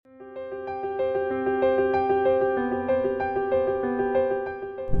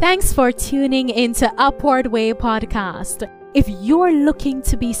Thanks for tuning into Upward Way Podcast. If you're looking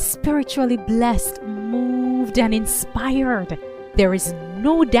to be spiritually blessed, moved, and inspired, there is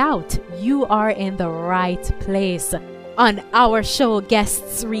no doubt you are in the right place. On our show,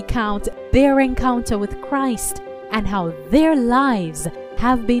 guests recount their encounter with Christ and how their lives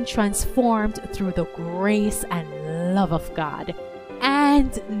have been transformed through the grace and love of God.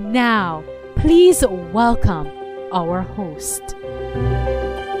 And now, please welcome our host.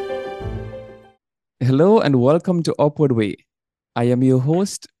 Hello and welcome to Upward Way. I am your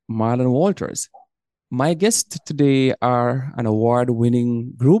host, Marlon Walters. My guests today are an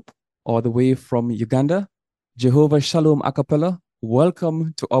award-winning group all the way from Uganda, Jehovah Shalom Acapella.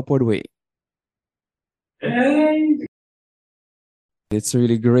 Welcome to Upward Way. Hey. It's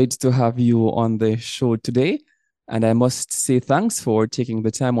really great to have you on the show today. And I must say thanks for taking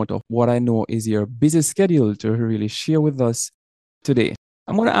the time out of what I know is your busy schedule to really share with us today.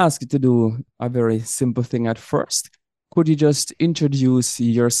 I'm going to ask you to do a very simple thing at first. Could you just introduce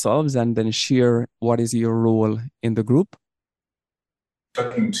yourselves and then share what is your role in the group?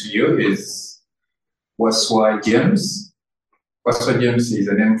 Talking to you is Waswa James. Waswa James is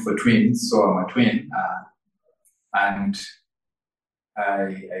a name for twins, so I'm a twin. And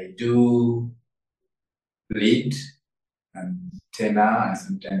I do lead and tenor and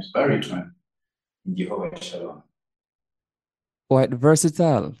sometimes baritone in Jehovah Shalom. Quite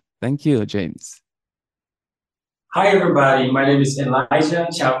versatile. Thank you, James. Hi, everybody. My name is Elijah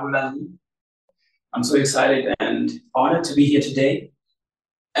Chabulani. I'm so excited and honored to be here today.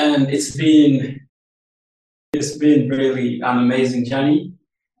 And it's been really an amazing journey.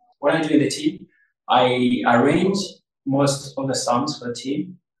 What I do in the team, I arrange most of the songs for the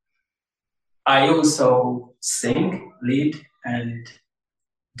team. I also sing, lead, and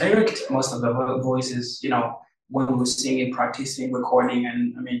direct most of the voices, when we're singing, practicing, recording,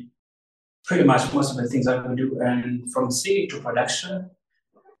 and pretty much most of the things I can do. And from singing to production,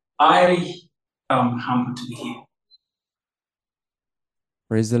 I am humbled to be here.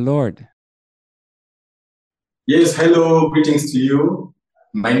 Praise the Lord. Yes, hello, greetings to you.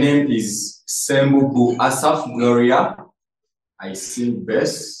 My name is Semubu Asaf Gloria. I sing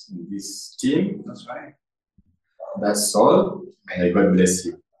bass in this team. That's right. That's all. May God bless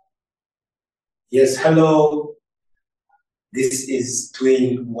you. Yes, hello. This is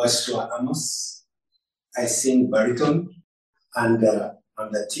Twin Waswa Amos. I sing baritone and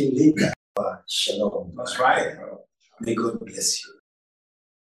I'm the team leader for Shalom. That's right. May God bless you.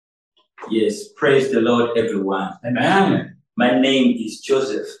 Yes, praise the Lord, everyone. Amen. My name is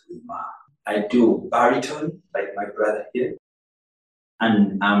Joseph Lima. I do baritone, like my brother here,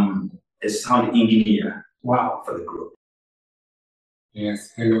 and I'm a sound engineer. Wow. For the group.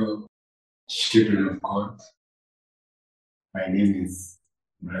 Yes, hello, children of God. My name is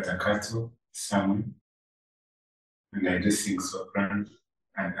Brother Kato Samuel, and I do sing soprano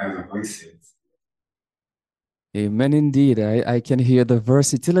and other voices. Amen indeed. I can hear the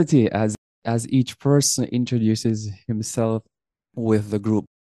versatility as each person introduces himself with the group.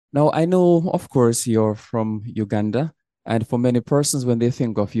 Now, I know, of course, you're from Uganda, and for many persons, when they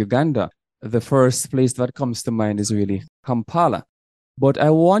think of Uganda, the first place that comes to mind is really Kampala. But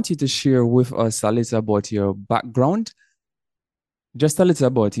I want you to share with us a little about your background, just a little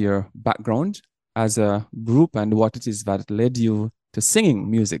about your background as a group and what it is that led you to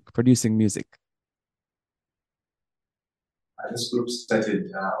singing music, producing music. This group started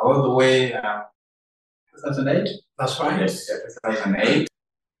all the way 2008. That's right. Yes, 2008.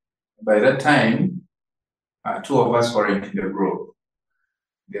 By that time, two of us were in the group.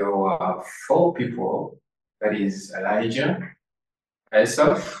 There were four people. That is Elijah,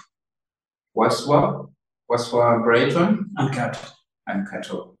 myself, Waswa Brighton, and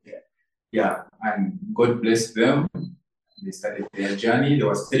Kato. Yeah, and God bless them. They started their journey. They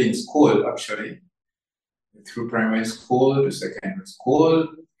were still in school, actually, through primary school to secondary school,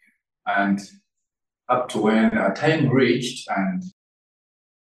 and up to when our time reached, and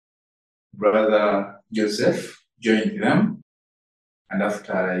Brother Joseph joined them. And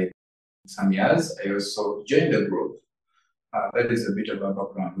after some years, I also joined the group. That is a bit of our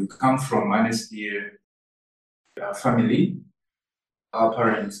background. We come from an SDA family. Our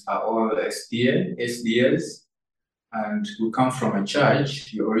parents are all SDAs, and we come from a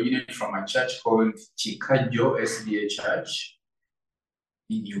church. We originate from a church called Chikajo SDA Church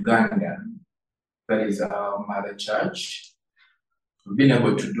in Uganda. That is our mother church. We've been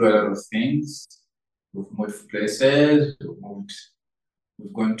able to do a lot of things. We've moved places.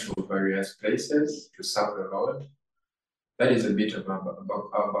 We've gone to various places to serve the Lord. That is a bit of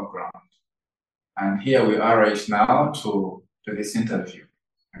our background. And here we are right now to this interview.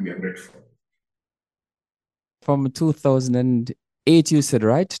 and we are grateful. From 2008, you said,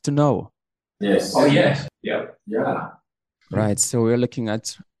 right? To now. Yes. Oh, yes. Yeah. Yeah. Right. So we're looking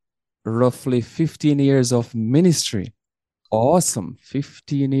at roughly 15 years of ministry. Awesome.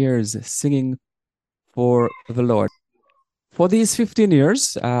 15 years singing for the Lord. For these 15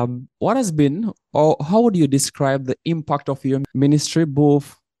 years, what has been, or how would you describe the impact of your ministry,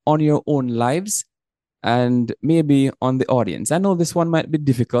 both on your own lives and maybe on the audience? I know this one might be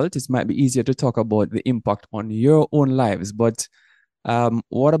difficult. It might be easier to talk about the impact on your own lives, but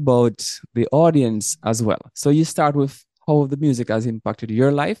what about the audience as well? So you start with how the music has impacted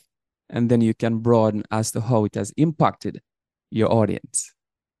your life, and then you can broaden as to how it has impacted your audience.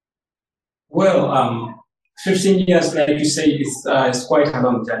 Well, 15 years, like you say, is quite a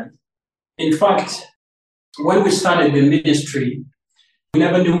long time. In fact, when we started the ministry, we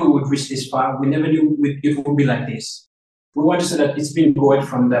never knew we would reach this far. We never knew it would be like this. We want to say that it's been going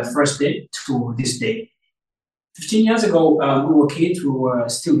from the first day to this day. 15 years ago, we were kids, we were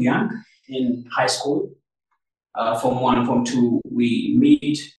still young in high school. Form 1, Form 2, we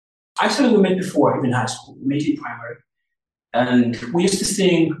meet. Actually, we met before, even high school. We met in primary. And we used to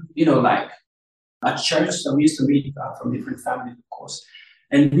sing, like at church. So we used to meet from different families, of course.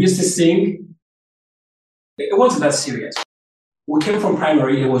 And we used to sing. It wasn't that serious. We came from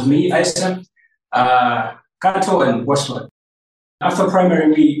primary. It was me, Isaac, Kato, and Westwood. After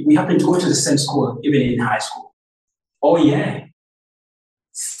primary, we happened to go to the same school, even in high school. Oh, yeah.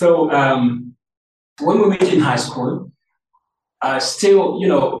 So when we met in high school, still,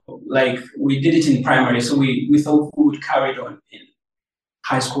 like we did it in primary, so we thought we would carry it on in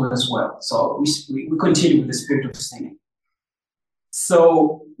high school as well. So we continued with the spirit of singing.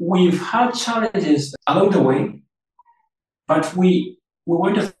 So we've had challenges along the way, but we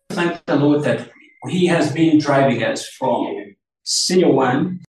want to thank the Lord that He has been driving us from senior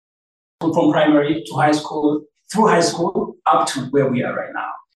 1, from primary to high school, through high school, up to where we are right now.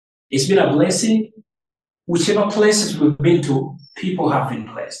 It's been a blessing. Whichever places we've been to, people have been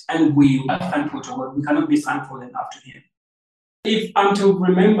blessed. And we are thankful to God. We cannot be thankful enough to Him. If I'm to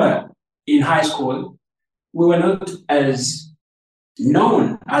remember, in high school, we were not as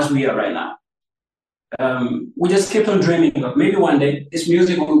known as we are right now. We just kept on dreaming of maybe one day this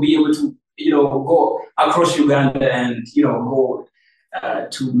music will be able to, go across Uganda and, go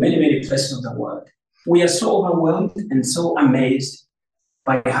to many, many places of the world. We are so overwhelmed and so amazed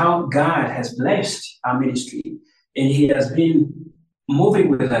by how God has blessed our ministry, and He has been moving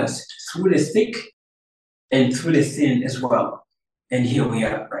with us through the thick and through the thin as well. And here we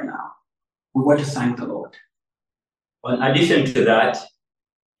are right now. We want to thank the Lord. In addition to that,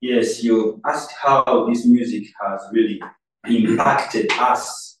 yes, you asked how this music has really impacted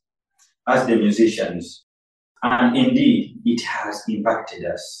us as the musicians. And indeed, it has impacted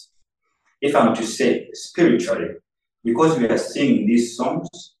us. If I'm to say spiritually, because we are singing these songs,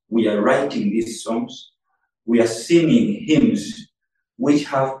 we are writing these songs, we are singing hymns which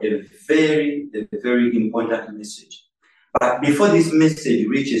have a very important message. But before this message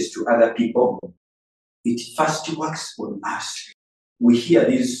reaches to other people, it first works on us. We hear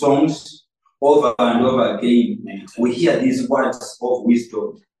these songs over and over again. We hear these words of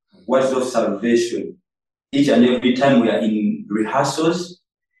wisdom, words of salvation. Each and every time we are in rehearsals,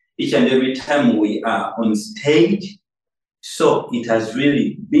 each and every time we are on stage. So it has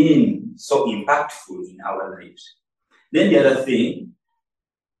really been so impactful in our lives. Then the other thing,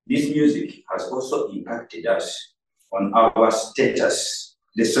 this music has also impacted us on our status,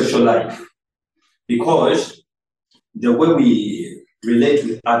 the social life. Because the way we relate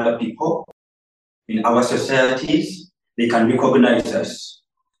with other people in our societies, they can recognize us.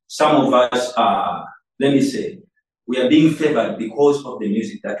 Some of us are, let me say, we are being favored because of the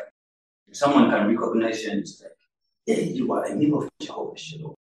music that someone can recognize you and say, hey, you are a member of Jehovah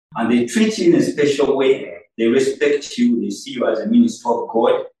Shalom. And they treat you in a special way. They respect you. They see you as a minister of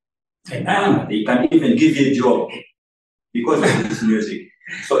God. And they can even give you a job because of this music.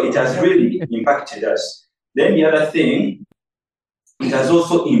 So it has really impacted us. Then the other thing, it has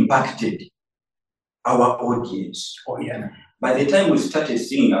also impacted our audience. Oh, yeah. By the time we started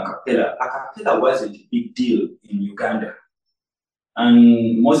singing a cappella wasn't a big deal in Uganda.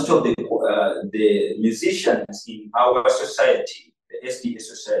 And most of the musicians in our society, the SDA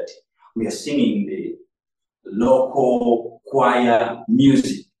society, we are singing the local choir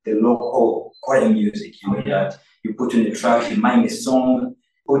music, that you put on a track, you mime a song,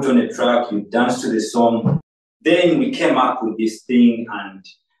 put on a track, you dance to the song. Then we came up with this thing, and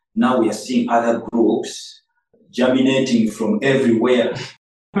now we are seeing other groups germinating from everywhere.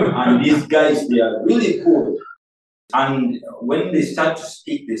 And these guys, they are really cool. And when they start to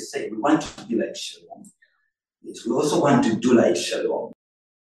speak, they say, we want to be like Shalom. Yes, we also want to do like Shalom.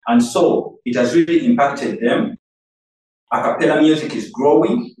 And so it has really impacted them. A cappella music is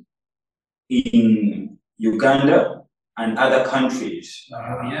growing in Uganda and other countries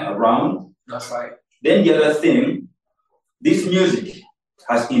around. That's right. Then the other thing, this music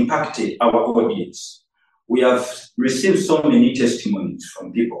has impacted our audience. We have received so many testimonies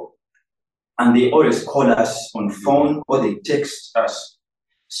from people, and they always call us on phone or they text us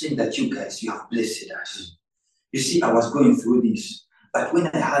saying that you guys, you have blessed us. You see, I was going through this, but when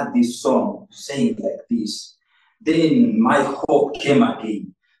I heard this song saying like this, then my hope came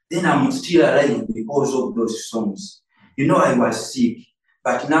again. Then I'm still alive because of those songs. You know, I was sick,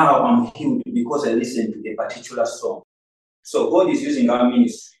 but now I'm healed because I listened to a particular song. So God is using our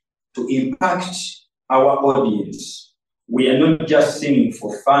ministry to impact our audience. We are not just singing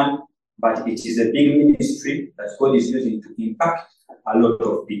for fun, but it is a big ministry that God is using to impact a lot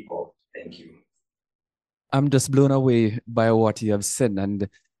of people. Thank you. I'm just blown away by what you have said. And,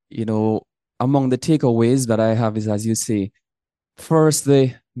 among the takeaways that I have is, as you say, first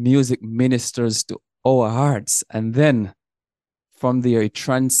the music ministers to our hearts, and then from there it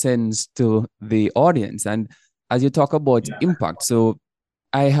transcends to the audience. And as you talk about impact, so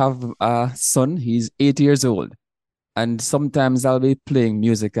I have a son, he's 8 years old, and sometimes I'll be playing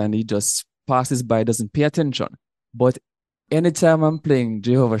music and he just passes by, doesn't pay attention. But anytime I'm playing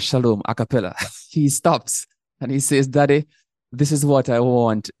Jehovah Shalom Acapella, he stops and he says, Daddy, this is what I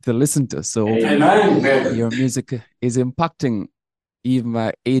want to listen to. So your music is impacting even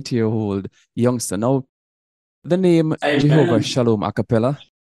my 8-year-old youngster. Now, the name Jehovah Shalom Acapella,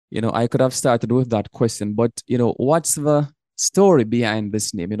 I could have started with that question, but, what's the story behind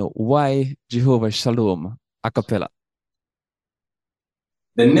this name? Why Jehovah Shalom Acapella?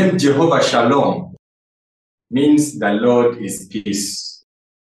 The name Jehovah Shalom means the Lord is peace.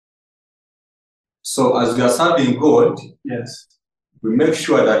 So as we are serving God, we make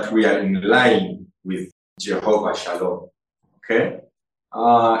sure that we are in line with Jehovah Shalom. Okay?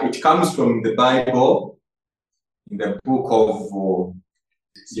 It comes from the Bible, in the book of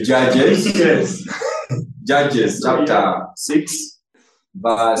Judges. Judges chapter 6,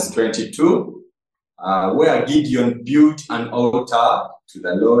 verse 22, where Gideon built an altar to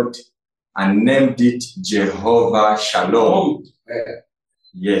the Lord and named it Jehovah Shalom.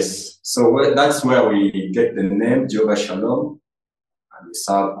 Yes, so that's where we get the name Jehovah Shalom, and we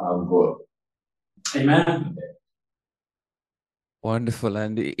serve our God. Amen. Wonderful.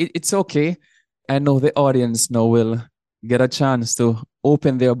 And it's okay. I know the audience now will get a chance to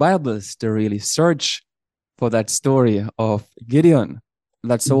open their Bibles to really search for that story of Gideon.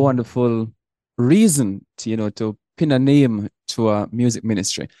 That's a wonderful reason to pin a name to a music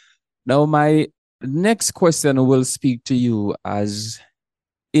ministry. Now, my next question will speak to you as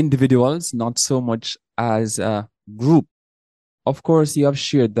individuals, not so much as a group. Of course, you have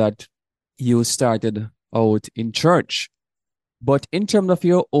shared that you started out in church, but in terms of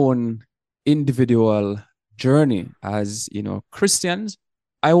your own individual journey as, Christians,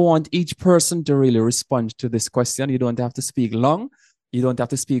 I want each person to really respond to this question. You don't have to speak long, you don't have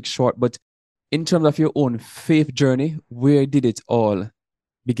to speak short, but in terms of your own faith journey, where did it all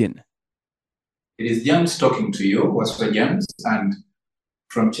begin? It is James talking to you, was for James, and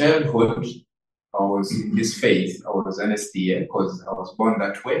from childhood, I was in this faith. I was an SDA because I was born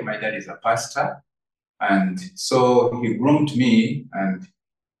that way. My dad is a pastor, and so he groomed me, and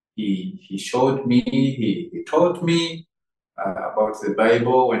he showed me, he taught me about the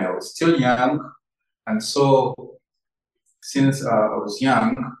Bible when I was still young. And so since I was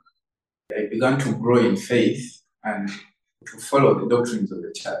young, I began to grow in faith and to follow the doctrines of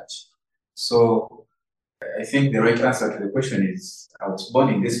the church. So I think the right answer to the question is I was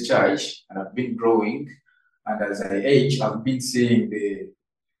born in this church and I've been growing. And as I age, I've been seeing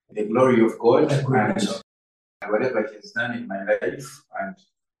the glory of God and whatever He has done in my life, and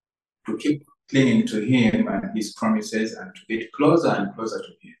to keep clinging to Him and His promises and to get closer and closer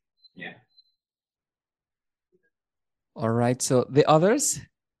to Him. Yeah. All right. So the others?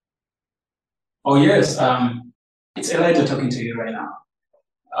 Oh, yes. It's Elijah talking to you right now.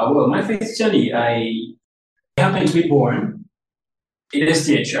 Well, my faith journey, I happened to be born in a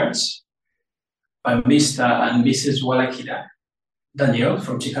SDA church by Mr. and Mrs. Walakida Daniel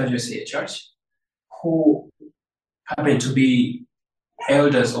from Chicago SDA Church, who happened to be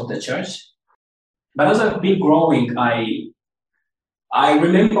elders of the church. But as I've been growing, I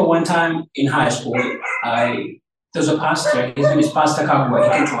remember one time in high school, there's a pastor, his name is Pastor Kabwa. He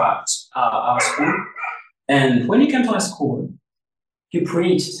came to our school. And when he came to our school, he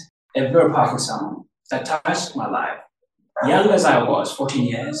preached a very powerful sermon. that touched my life. Young as I was, 14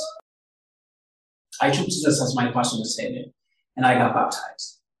 years, I took Jesus as my personal savior, and I got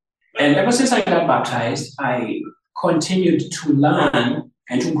baptized. And ever since I got baptized, I continued to learn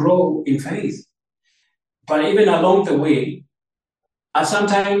and to grow in faith. But even along the way, at some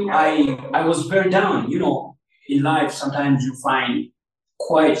time I was very down. You know, in life, sometimes you find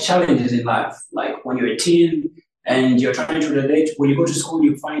quite challenges in life, like when you're a teen and you're trying to relate. When you go to school,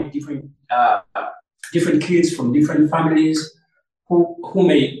 you find different kids from different families who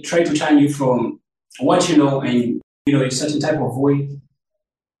may try to turn you from what you know and a certain type of way,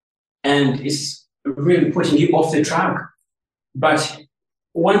 and it's really putting you off the track. But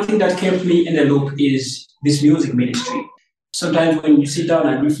one thing that kept me in the loop is this music ministry. Sometimes when you sit down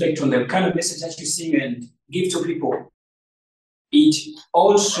and reflect on the kind of message that you sing and give to people, it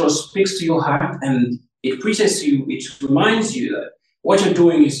also speaks to your heart and it preaches to you. It reminds you that what you're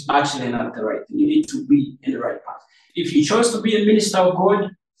doing is actually not the right thing. You need to be in the right path. If you chose to be a minister of God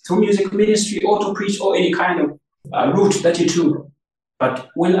through music ministry or to preach or any kind of route that you took, but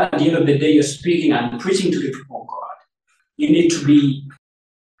when at the end of the day you're speaking and preaching to the people of God, you need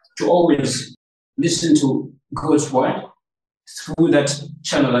to always listen to God's word through that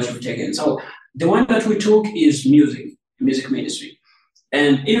channel that you've taken. So the one that we took is music ministry.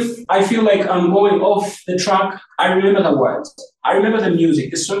 And if I feel like I'm going off the track, I remember the words. I remember the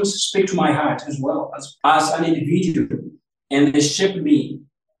music. The songs speak to my heart as well as an individual. And they shape me.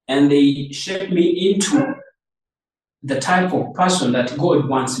 And they shape me into the type of person that God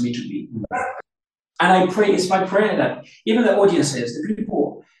wants me to be. And I pray, it's my prayer that even the audiences, the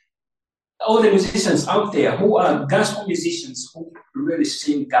people, all the musicians out there who are gospel musicians who really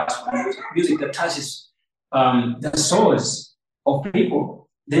sing gospel music that touches the souls of people,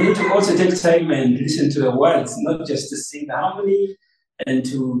 they need to also take time and listen to the words, not just to sing the harmony and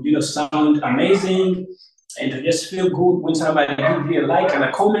to sound amazing and to just feel good when somebody gives you a like and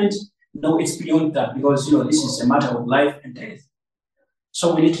a comment. No, it's beyond that, because this is a matter of life and death.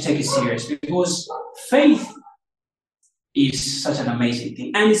 So we need to take it serious, because faith is such an amazing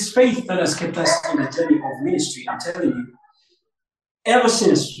thing. And it's faith that has kept us on the journey of ministry. I'm telling you, ever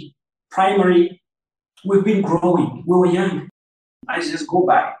since primary, we've been growing. We were young. I just go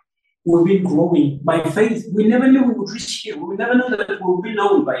by. We've been growing by faith. We never knew we would reach here. We never knew that we would be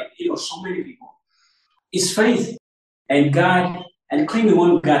known by so many people. It's faith and God, and clinging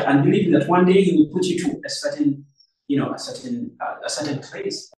on God and believing that one day He will put you to a certain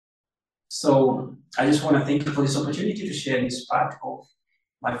place. So I just want to thank you for this opportunity to share this part of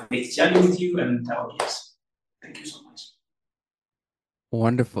my faith journey with you and the audience. Thank you so much.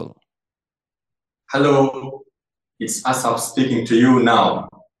 Wonderful. Hello, it's Asaf speaking to you now.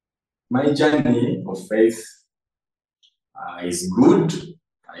 My journey of faith is good.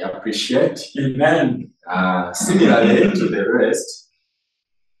 I appreciate. Amen. Similarly to the rest,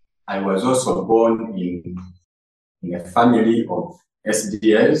 I was also born in a family of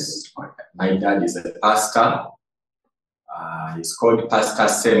SDS. My dad is a pastor. He's called Pastor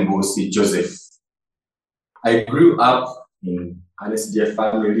Sembosi Joseph. I grew up in an SDA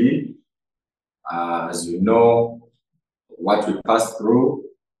family. As you know, what we pass through,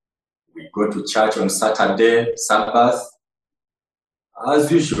 we go to church on Saturday, Sabbath,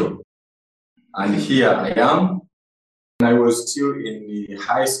 as usual. And here I am. I was still in the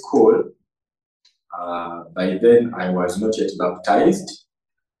high school. By then, I was not yet baptized,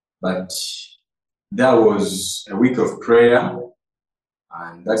 but there was a week of prayer,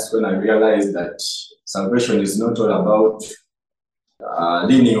 and that's when I realized that salvation is not all about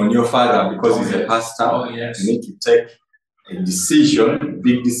leaning on your father because he's a pastor. Oh, yes. You need to take a decision, a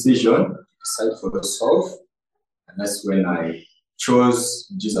big decision, to decide for yourself, and that's when I chose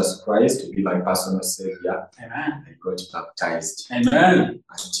Jesus Christ to be my personal savior. Amen. I got baptized. Amen.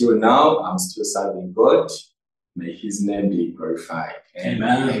 Until now, I'm still serving God. May His name be glorified.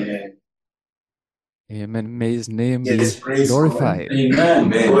 Amen. Amen. Amen. May His name Yes, be praise glorified. God. Amen.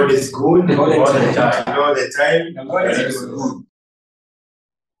 God is good All the all time. the time. All the time. God is God is good. good.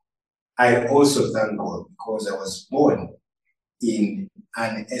 I also thank God because I was born in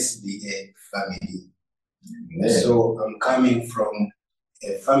an SDA family. Amen. So I'm coming from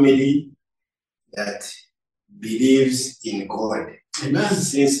a family that believes in God. Amen.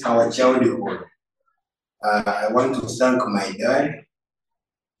 Since our childhood, I want to thank my dad.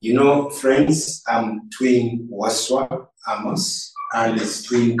 Friends, I'm twin Waswa Amos, and it's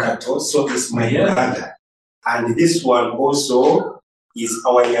twin Kato, so it's my brother. And this one also is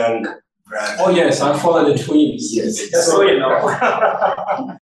our young brother. Oh, yes, I follow the twins. Yes. Just so you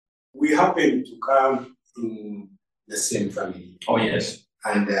know. We happen to come in the same family. Oh, yes.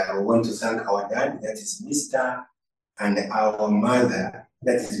 And we want to thank our dad, that is Mr. and our mother,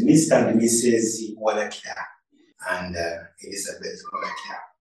 that is Mr. and Mrs. Wanakia and Elizabeth Wanakia.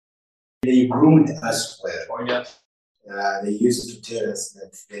 They groomed us well. Oh, yes. They used to tell us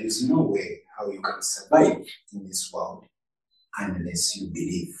that there is no way how you can survive in this world unless you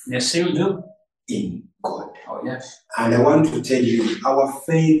believe Yes, you do. in God. Oh, yes. And I want to tell you, our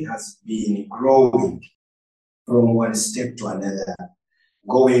faith has been growing from one step to another,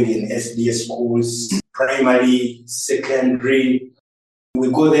 going in SDS schools, primary, secondary.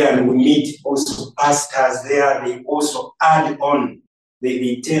 We go there and we meet also pastors there. They also add on.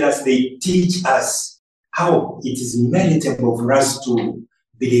 They tell us, they teach us how it is meritable for us to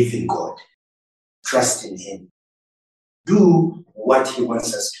believe in God, trust in Him, do what He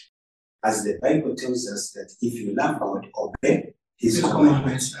wants us to. As the Bible tells us that if you love God, obey His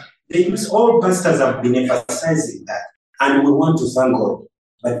commandments. All pastors have been emphasizing that, and we want to thank God.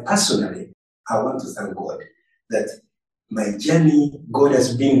 But personally, I want to thank God that my journey, God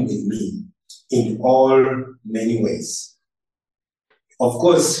has been with me in all many ways. Of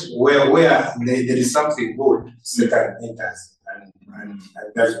course, where there is something good, Satan enters, and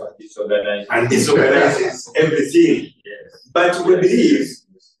that's what disorganizes everything. Yes. But we believe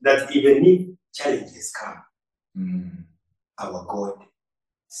that even if challenges come, our God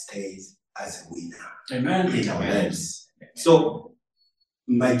stays as a winner. Amen. In our lives. So,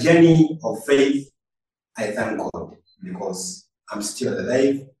 my journey of faith, I thank God because I'm still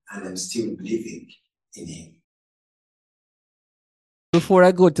alive and I'm still believing in Him. Before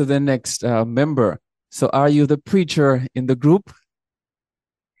I go to the next member, so are you the preacher in the group?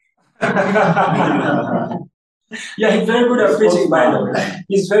 Yeah, he's very good at preaching, by the way.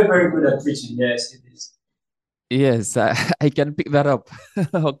 He's very, very good at preaching. Yes, it is. Yes, I can pick that up.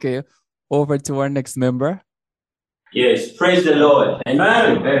 Okay, over to our next member. Yes, praise the Lord.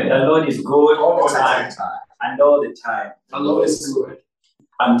 Amen. The Lord is good all the time and all the time. The Lord is good.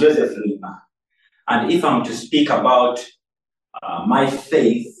 I'm Joseph Lima. And if I'm to speak about my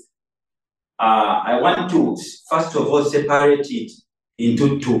faith, I want to first of all separate it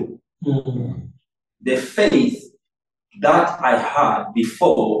into two. The faith that I had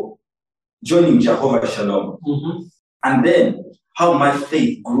before joining Jehovah Shalom, and then how my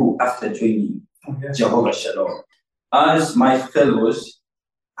faith grew after joining Jehovah Shalom. As my fellows,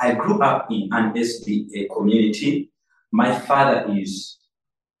 I grew up in an SDA community. My father is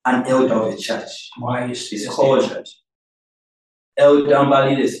an elder of the church. Why is It's called Elder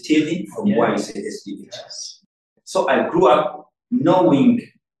Mbali Stephen from YSDA Church. So I grew up knowing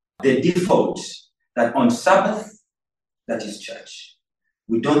the default that on Sabbath, that is church.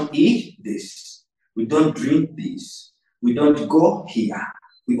 We don't eat this. We don't drink this. We don't go here.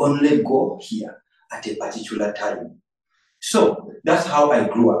 We only go here at a particular time. So that's how I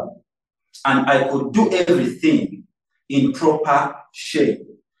grew up. And I could do everything in proper shape.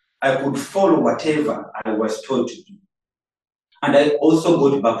 I could follow whatever I was told to do. And I also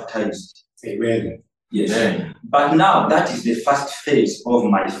got baptized. Amen. Yes. Amen. But now that is the first phase of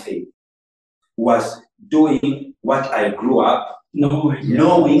my faith, was doing what I grew up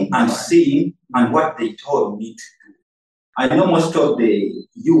knowing and seeing and what they told me to do. I know most of the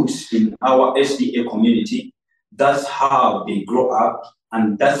youths in our SDA community, that's how they grow up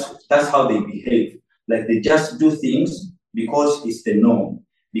and that's how they behave. Like they just do things because it's the norm.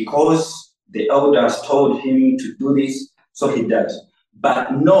 Because the elders told him to do this, so he does.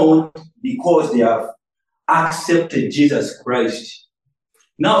 But not because they have accepted Jesus Christ.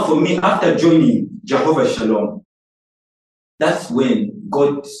 Now for me, after joining Jehovah Shalom, that's when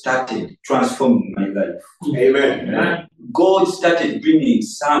God started transforming my life. Amen. God started bringing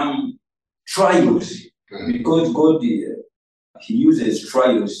some trials because God, He uses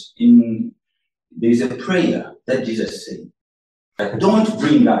trials in, there is a prayer that Jesus said, don't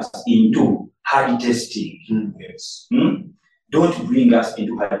bring us into hard testing. Yes. Don't bring us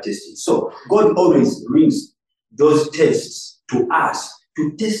into hard testing. So God always brings those tests to us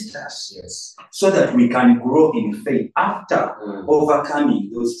to test us, Yes. so that we can grow in faith after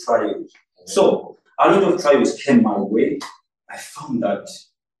overcoming those trials. So a lot of trials came my way. I found that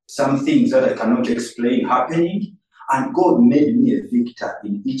some things that I cannot explain happening, and God made me a victor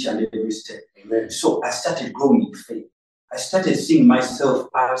in each and every step. Amen. So I started growing in faith. I started seeing myself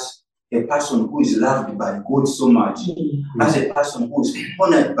as a person who is loved by God so much, as a person who is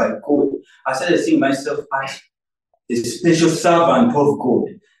honored by God. I started seeing myself as a special servant of God,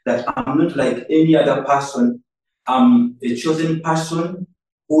 that I'm not like any other person. I'm a chosen person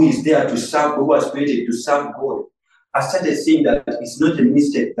who is there to serve, who was created to serve God. I started seeing that it's not a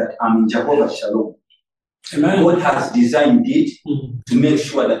mistake that I'm in Jehovah Shalom. Amen. God has designed it to make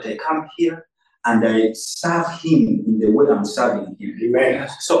sure that I come here and I serve Him in the way I'm serving Him. Amen.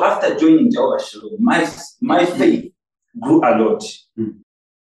 So after joining Jehovah Shalom, my faith grew a lot.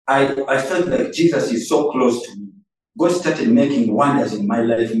 I felt like Jesus is so close to me. God started making wonders in my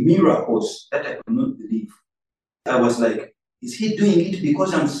life, miracles that I could not believe. I was like, is He doing it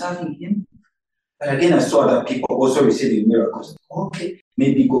because I'm serving Him? But again, I saw that people also receiving miracles. Okay,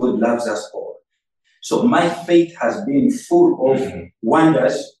 maybe God loves us all. So my faith has been full of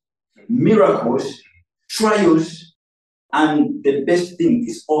wonders, miracles, trials, and the best thing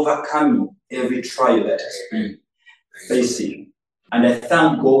is overcoming every trial that I've been facing. And I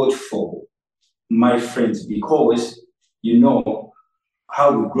thank God for my friends because you know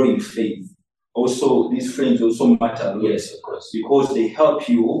how we grow in faith. Also, these friends also matter a lot. Yes, of course. Because they help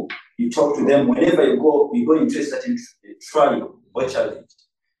you. You talk to them whenever you go into a certain trial or challenge.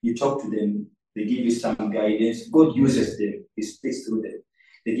 You talk to them, they give you some guidance. God uses them, He speaks through them.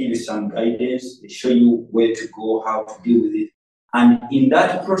 They give you some guidance, they show you where to go, how to deal with it. And in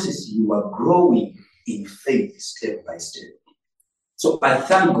that process, you are growing in faith step by step. So I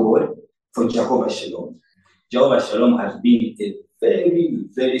thank God for Jehovah Shalom. Jehovah Shalom has been a very,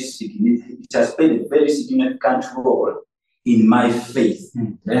 very significant, it has played a very significant role in my faith.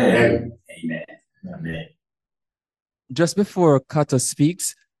 Amen. Amen. Amen. Just before Kata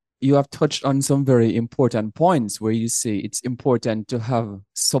speaks, you have touched on some very important points where you say it's important to have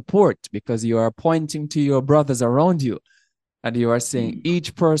support because you are pointing to your brothers around you and you are saying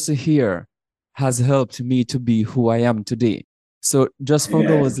each person here has helped me to be who I am today. So just for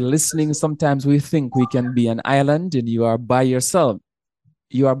those listening, sometimes we think we can be an island and you are by yourself.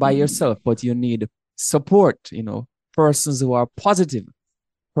 You are by yourself, but you need support, persons who are positive,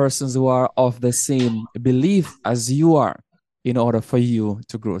 persons who are of the same belief as you are in order for you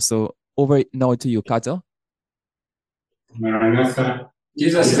to grow. So over now to you, Kato. Maranatha.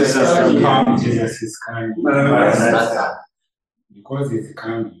 Jesus is coming. Jesus is coming. Maranatha. Because He's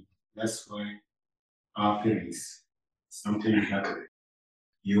coming, that's why our parents something that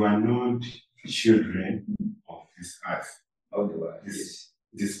you are not children of this earth, Of the world.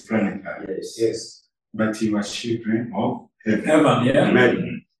 this planet Earth. Yes. But you are children of heaven. Heaven, yeah.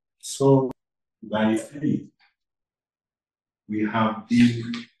 Amen. So by faith, we have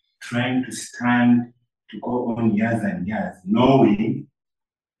been trying to stand to go on years and years, knowing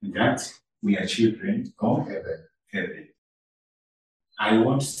that we are children of heaven. I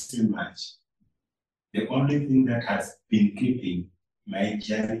won't say much. The only thing that has been keeping my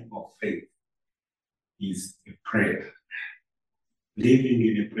journey of faith is a prayer. Living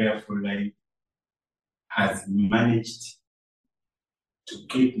in a prayerful life has managed to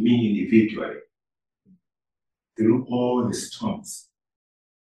keep me individually through all the storms.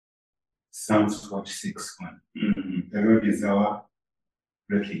 Psalms 46:1. The Lord is our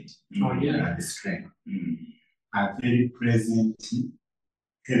refuge and strength. A very present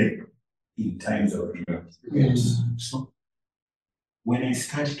help in times of trouble. Yes. So when I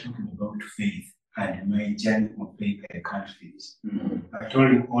start talking about faith and my journey of faith, I can't finish. But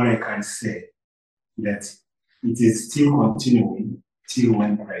all I can say that it is still continuing till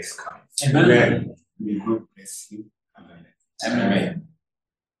when Christ comes. Amen. May God bless you. Amen.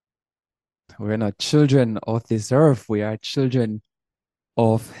 We're not children of this earth. We are children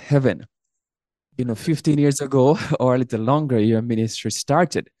of heaven. 15 years ago or a little longer, your ministry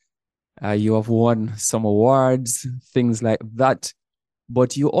started. You have won some awards, things like that.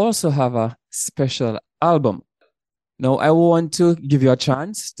 But you also have a special album. Now, I want to give you a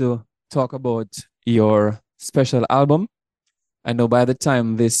chance to talk about your special album. I know by the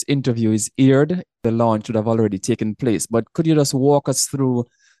time this interview is aired, the launch would have already taken place. But could you just walk us through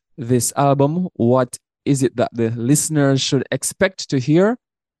this album? What is it that the listeners should expect to hear?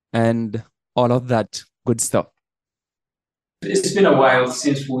 And all of that good stuff. It's been a while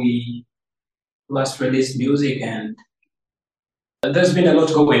since we last released music, and there's been a lot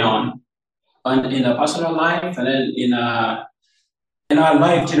going on in our personal life and then in our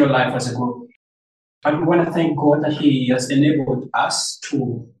general life as a group. But we want to thank God that He has enabled us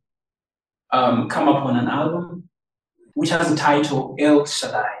to come up on an album which has the title El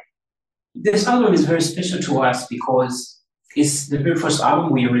Shaddai. This album is very special to us because it's the very first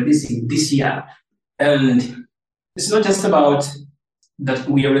album we are releasing this year. And it's not just about that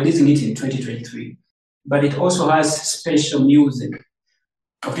we are releasing it in 2023, but it also has special music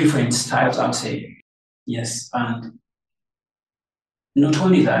of different styles, I would say. Yes, and not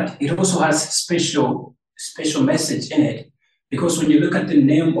only that, it also has special message in it. Because when you look at the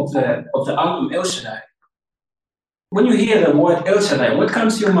name of the album El Shaddai, when you hear the word El Shaddai, what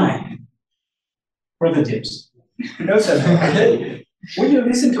comes to your mind? Brother James. El Shaddai. When you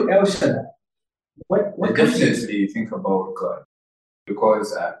listen to El Shaddai, what I definitely think about God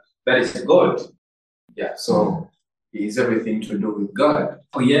because that is God. Yeah, so He is everything to do with God.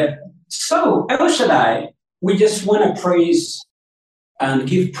 Oh, yeah. So, El Shaddai, we just want to praise and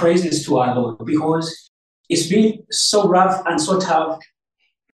give praises to our Lord because it's been so rough and so tough,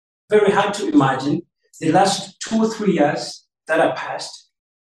 very hard to imagine. The last 2 or 3 years that have passed,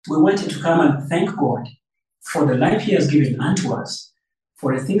 we wanted to come and thank God for the life He has given unto us,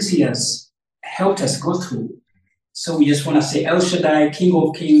 for the things He has helped us go through. So we just want to say, El Shaddai, King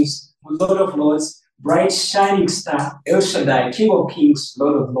of Kings, Lord of Lords, bright shining star, El Shaddai, King of Kings,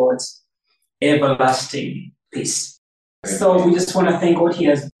 Lord of Lords, everlasting peace. So we just want to thank God He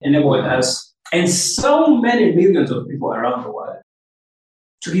has enabled us and so many millions of people around the world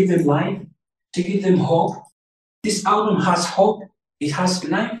to give them life, to give them hope. This album has hope. It has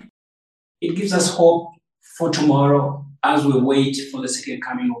life. It gives us hope for tomorrow as we wait for the second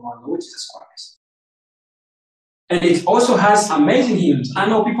coming of our Lord Jesus Christ. And it also has amazing hymns. I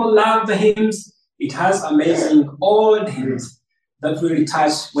know people love the hymns. It has amazing old hymns that really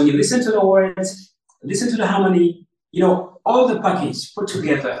touch. When you listen to the words, listen to the harmony, all the package put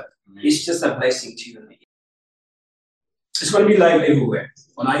together, it's just a blessing to you. It's going to be live everywhere.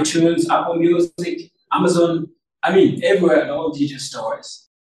 On iTunes, Apple Music, Amazon, everywhere in all digital stores.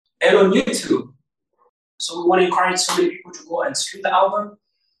 And on YouTube. So we want to encourage so many people to go and stream the album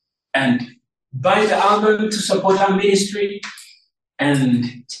and buy the album to support our ministry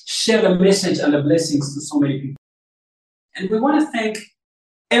and share the message and the blessings to so many people. And we want to thank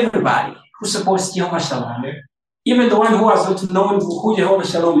everybody who supports Jehovah Shalom. Even the one who has not known who Jehovah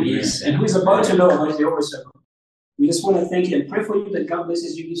Shalom is and who is about to know about Jehovah Shalom. We just want to thank you and pray for you that God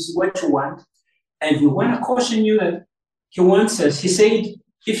blesses you. This is what you want. And we want to caution you that He wants us. He said,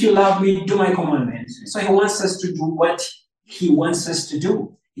 if you love me, do my commandments. So He wants us to do what He wants us to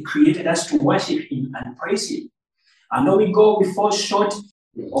do. He created us to worship Him and praise Him. I know we fall short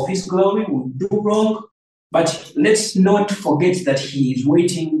of His glory, we do wrong, but let's not forget that He is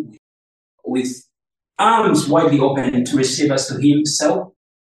waiting with arms widely open to receive us to Himself,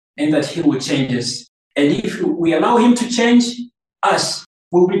 and that He will change us. And if we allow Him to change us,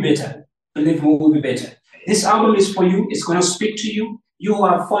 we'll be better. Believe me, we'll be better. This album is for you. It's going to speak to you. You who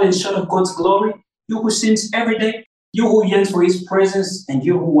have fallen short of God's glory, you who sins every day, you who yearns for His presence, and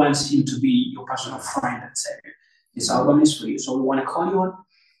you who wants Him to be your personal friend and Savior. This album is for you. So we want to call you on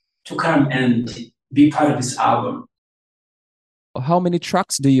to come and be part of this album. How many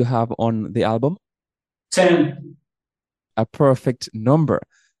tracks do you have on the album? 10. A perfect number.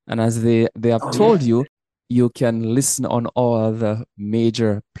 And as they have told you, you can listen on all the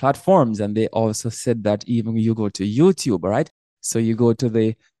major platforms. And they also said that even you go to YouTube, right? So you go to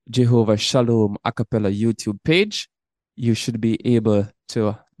the Jehovah Shalom Acapella YouTube page, you should be able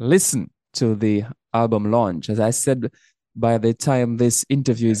to listen to the album launch. As I said, by the time this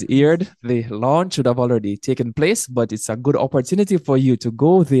interview is aired, the launch should have already taken place, but it's a good opportunity for you to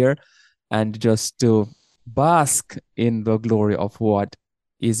go there and just to bask in the glory of what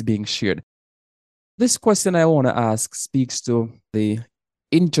is being shared. This question I want to ask speaks to the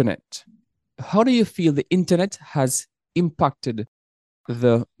internet. How do you feel the internet has impacted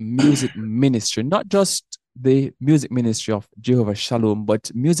the music ministry, not just the music ministry of Jehovah Shalom,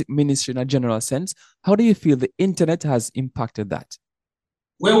 but music ministry in a general sense? How do you feel the internet has impacted that?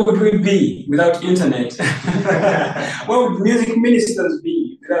 Where would we be without internet? Where would music ministers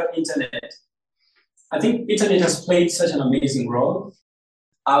be without internet? I think internet has played such an amazing role.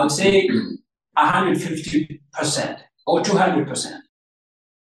 I would say 150% or 200%.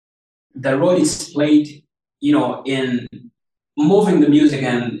 The role is played, in moving the music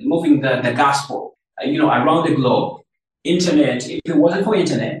and moving the gospel, around the globe. Internet, if it wasn't for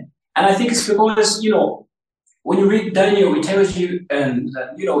internet, and I think it's because, when you read Daniel, it tells you, and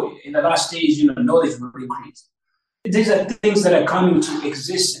in the last days, knowledge will increase. These are things that are coming to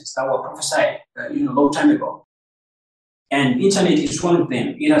existence that were prophesied, a long time ago. And internet is one of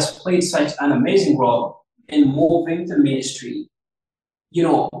them. It has played such an amazing role in moving the ministry. In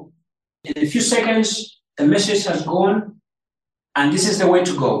a few seconds, the message has gone, and this is the way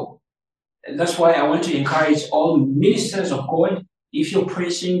to go. And that's why I want to encourage all ministers of God. If you're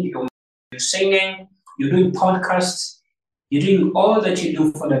preaching, you're singing, you're doing podcasts, you're doing all that you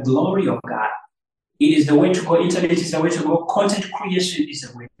do for the glory of God, it is the way to go. Internet is the way to go. Content creation is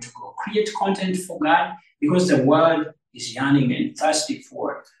the way to go. Create content for God because the world is yearning and thirsty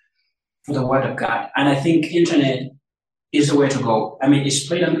for the word of God. And I think internet is the way to go. It's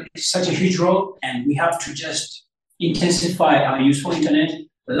played such a huge role, and we have to just intensify our use for internet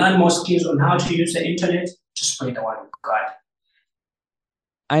learn more skills on how to use the internet to spread the word of God.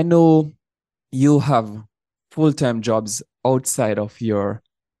 I know you have full-time jobs outside of your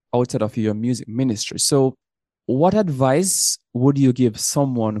music ministry. So what advice would you give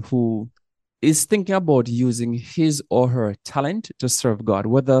someone who is thinking about using his or her talent to serve God,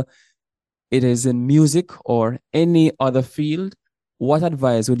 whether it is in music or any other field? What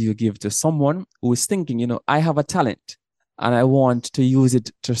advice would you give to someone who is thinking, I have a talent and I want to use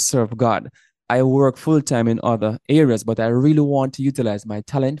it to serve God? I work full-time in other areas, but I really want to utilize my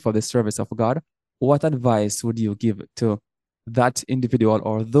talent for the service of God. What advice would you give to that individual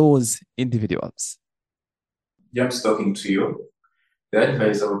or those individuals? James talking to you. The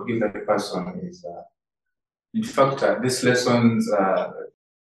advice I would give that person is, in fact, this lessons,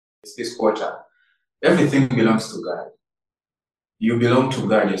 this quarter, everything belongs to God. You belong to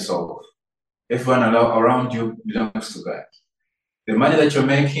God yourself. Everyone around you belongs to God. The money that you're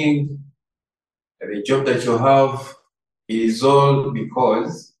making, the job that you have, is all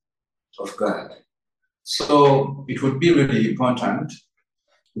because of God. So it would be really important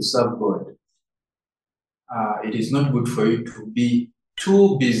to serve God. It is not good for you to be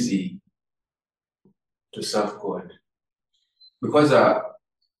too busy to serve God. Because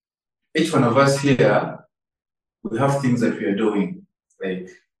each one of us here, we have things that we are doing, like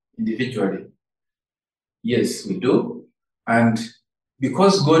individually. Yes, we do. And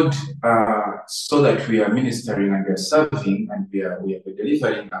because God saw that we are ministering and we are serving and we are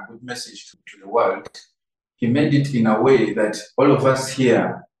delivering a good message to the world, He made it in a way that all of us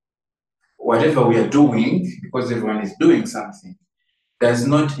here, whatever we are doing, because everyone is doing something, does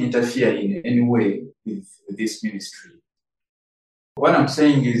not interfere in any way with this ministry. What I'm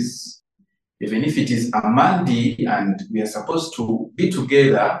saying is, even if it is a Monday and we are supposed to be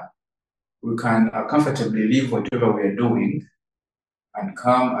together, we can comfortably leave whatever we are doing and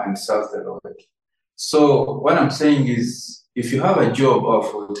come and serve the Lord. So what I'm saying is, if you have a job or a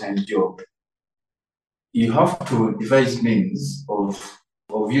full-time job, you have to devise means of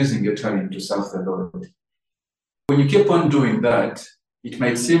using your talent to serve the Lord. When you keep on doing that, it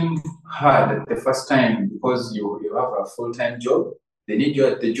might seem hard at the first time because you have a full-time job. They need you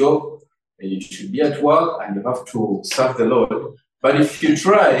at the job. You should be at work and you have to serve the Lord. But if you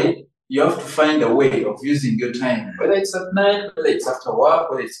try, you have to find a way of using your time, whether it's at night, whether it's after work,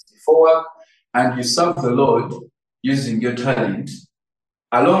 whether it's before work, and you serve the Lord using your talent.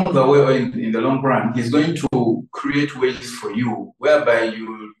 Along the way, or in the long run, He's going to create ways for you whereby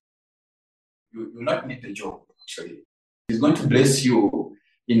you not need the job, actually. He's going to bless you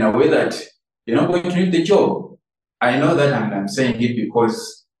in a way that you're not going to need the job. I know that, and I'm saying it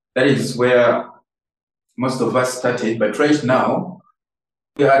because that is where most of us started. But right now,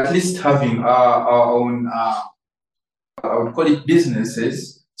 we are at least having our own, I would call it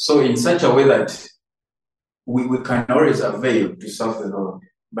businesses. So in such a way that we can always avail to serve the Lord.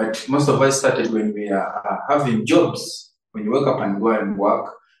 But most of us started when we are having jobs, when you wake up and go and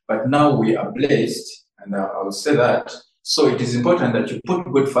work. But now we are blessed, and I will say that. So it is important that you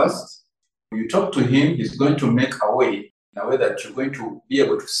put God first. When you talk to Him, He's going to make a way in a way that you're going to be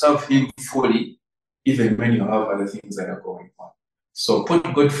able to serve Him fully, even when you have other things that are going on. So put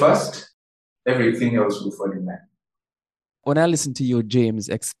God first, everything else will fall in line. When I listen to you, James,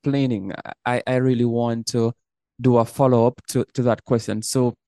 explaining, I really want to do a follow-up to that question.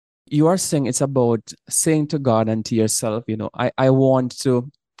 So you are saying it's about saying to God and to yourself, I want to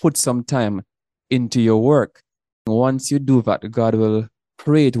put some time into your work. Once you do that, God will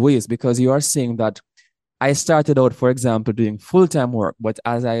create ways, because you are saying that I started out, for example, doing full-time work, but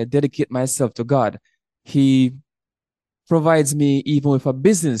as I dedicate myself to God, He provides me even with a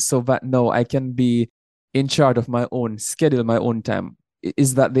business so that now I can be in charge of my own schedule, my own time.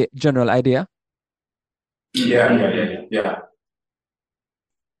 Is that the general idea? Yeah.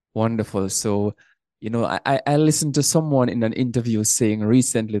 Wonderful. So, I listened to someone in an interview saying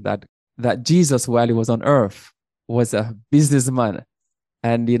recently that Jesus, while He was on earth, was a businessman.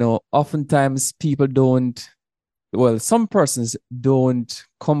 And, oftentimes people some persons don't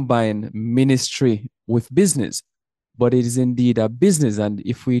combine ministry with business, but it is indeed a business. And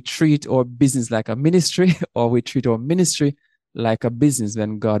if we treat our business like a ministry, or we treat our ministry like a business,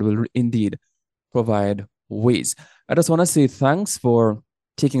 then God will indeed provide ways. I just want to say thanks for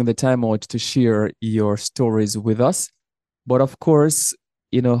taking the time out to share your stories with us. But of course,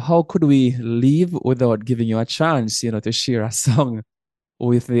 how could we leave without giving you a chance, to share a song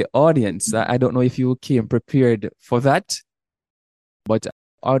with the audience? I don't know if you came prepared for that, but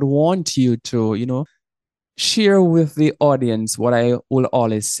I'd want you to, share with the audience what I will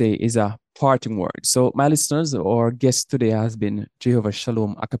always say is a parting word. So, my listeners, our guest today has been Jehovah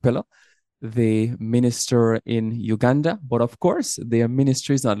Shalom Acapella. They minister in Uganda, but of course, their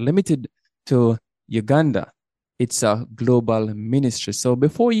ministry is not limited to Uganda. It's a global ministry. So,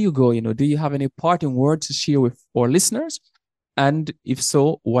 before you go, do you have any parting words to share with our listeners? And if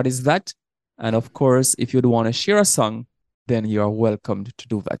so, what is that? And of course, if you'd want to share a song, then you are welcomed to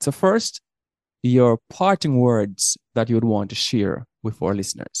do that. So, first, your parting words that you would want to share with our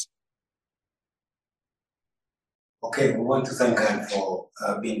listeners. Okay, we want to thank God for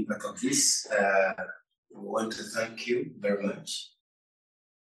being part of this. We want to thank you very much.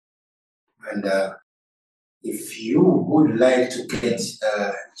 And if you would like to get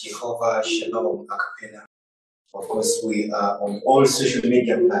Jehovah Shalom Acapella, of course, we are on all social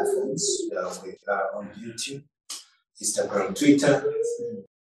media platforms. We are on YouTube, Instagram, Twitter.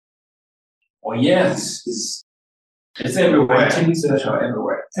 Oh, yes. It's everywhere. iTunes are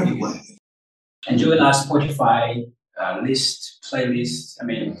everywhere. Everywhere. And join our Spotify playlist. I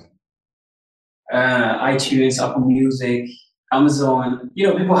mean, iTunes, Apple Music, Amazon.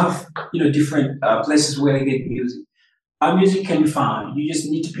 People have different places where they get music. Our music can be found. You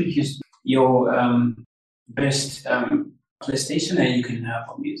just need to pick your best PlayStation, and you can have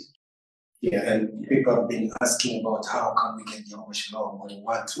our music. Yeah, and people have been asking about how can we get Jehovah Shalom when we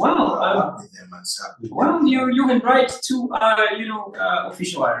want to work with them and stuff. Well, you can write to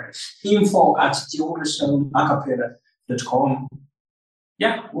official address info@jehovahshalomacapella.com.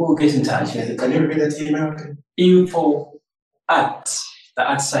 Yeah, we'll get in touch. Can you repeat that email?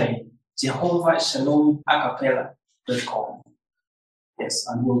 info@jehovahshalomacapella.com. Yes,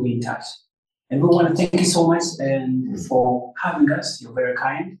 and we'll be in touch. And we want to thank you so much and for having us. You're very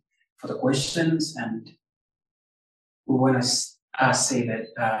kind for the questions, and we want to say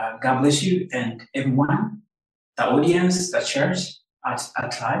that God bless you and everyone, the audience, the church at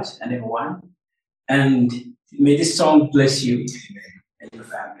large, and everyone. And may this song bless you and your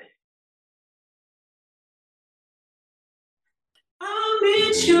family. I'll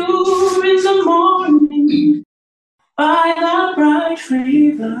meet you in the morning by the bright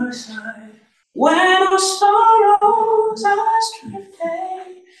riverside, when our sorrows are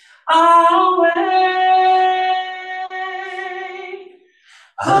drifting away.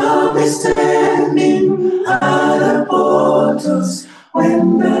 I'll be standing at the portals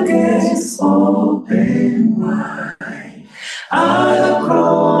when the gates open wide, at the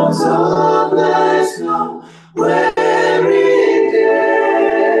cross of life's long weary day.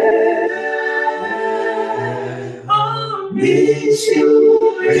 I'll meet you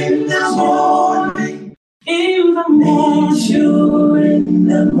in the morning. In the morning, you in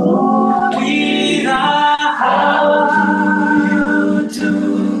the morning, how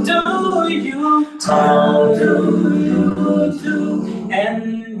do you do?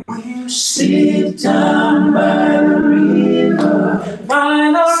 And we'll sit down by the river,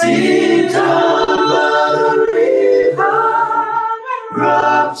 sit down by the river,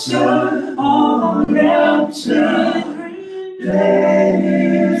 rapture, oh rapture,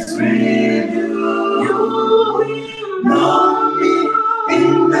 let with you. You will know me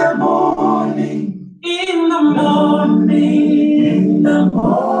in the morning, in the morning, in the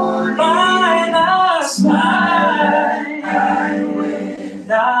morning, by the smile highway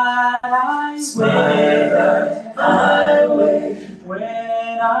that I swear that I will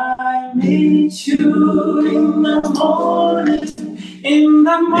when I meet you in the morning, in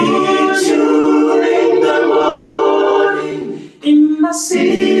the morning, meet you in the morning, in the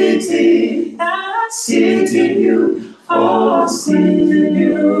city, that city you for square.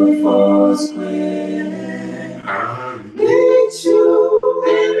 I'll meet you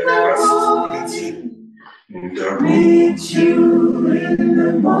in the morning, meet you in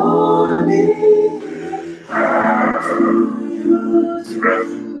the morning.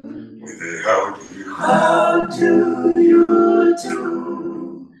 How do you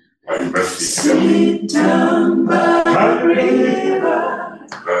do? Sit down by the river,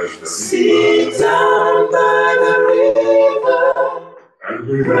 sit down by the river,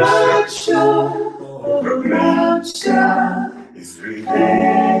 and rapture, is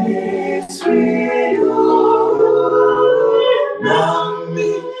and it's real. Know me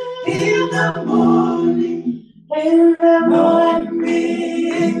in the morning, in the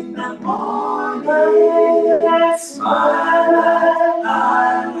morning, in the morning. That's my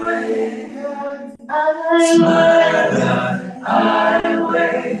highway,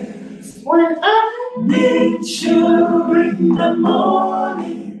 highway. When I meet you in the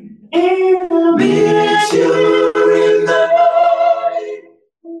morning, meet you in the morning,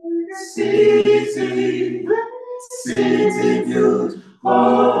 city, city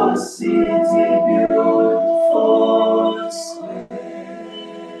beautiful, city beautiful, sweet.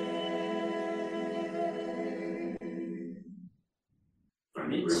 And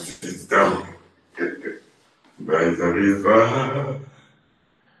we sit down by the river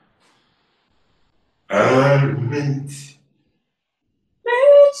and meet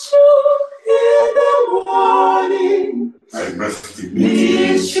you in the morning. I must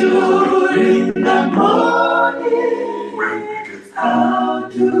meet you in the morning. When we get how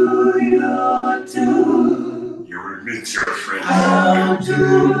do you do? You will meet your friend. How do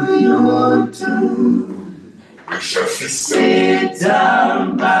you do? We shall sit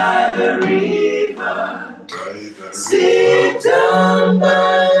down by the river. Sit down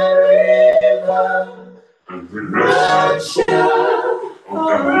by the river. And the rapture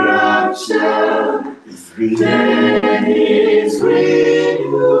is renewed.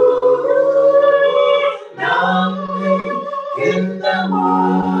 Now in the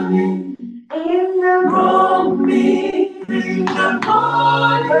morning, in the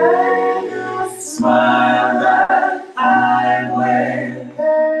morning, smile that I wear,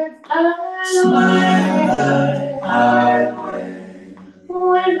 smile that I wear.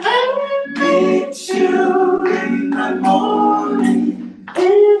 When I meet you in the morning,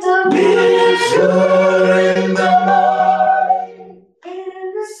 meet you in the morning,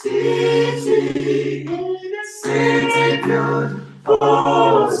 in the city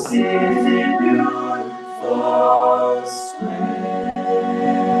beautiful, city beautiful, sweet.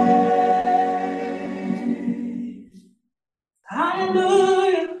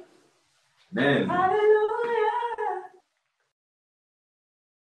 Hallelujah. Amen. Hallelujah.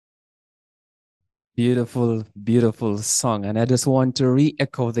 Beautiful, beautiful song. And I just want to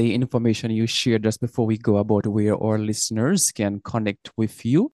re-echo the information you shared just before we go about where our listeners can connect with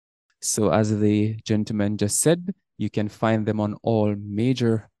you. So as the gentleman just said, you can find them on all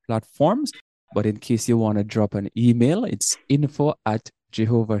major platforms. But in case you want to drop an email, it's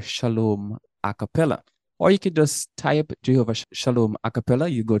info@Jehovah Shalom Acapella. Or you can just type Jehovah Shalom Acapella.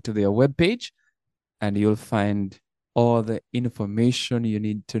 You go to their webpage and you'll find all the information you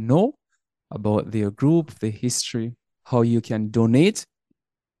need to know about their group, the history, how you can donate,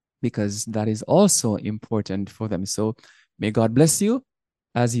 because that is also important for them. So may God bless you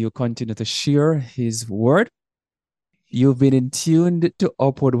as you continue to share his word. You've been in tuned to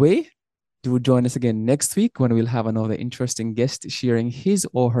Upward Way. Do join us again next week when we'll have another interesting guest sharing his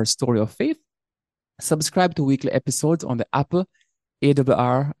or her story of faith. Subscribe to weekly episodes on the Apple,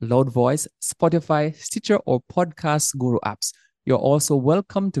 AWR, Loud Voice, Spotify, Stitcher, or Podcast Guru apps. You're also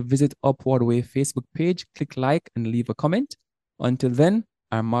welcome to visit Upward Way Facebook page, click like, and leave a comment. Until then,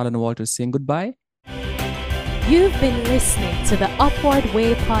 I'm Marlon Walters saying goodbye. You've been listening to the Upward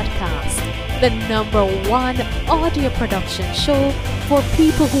Way podcast, the #1 audio production show for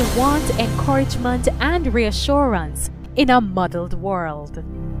people who want encouragement and reassurance in a muddled world.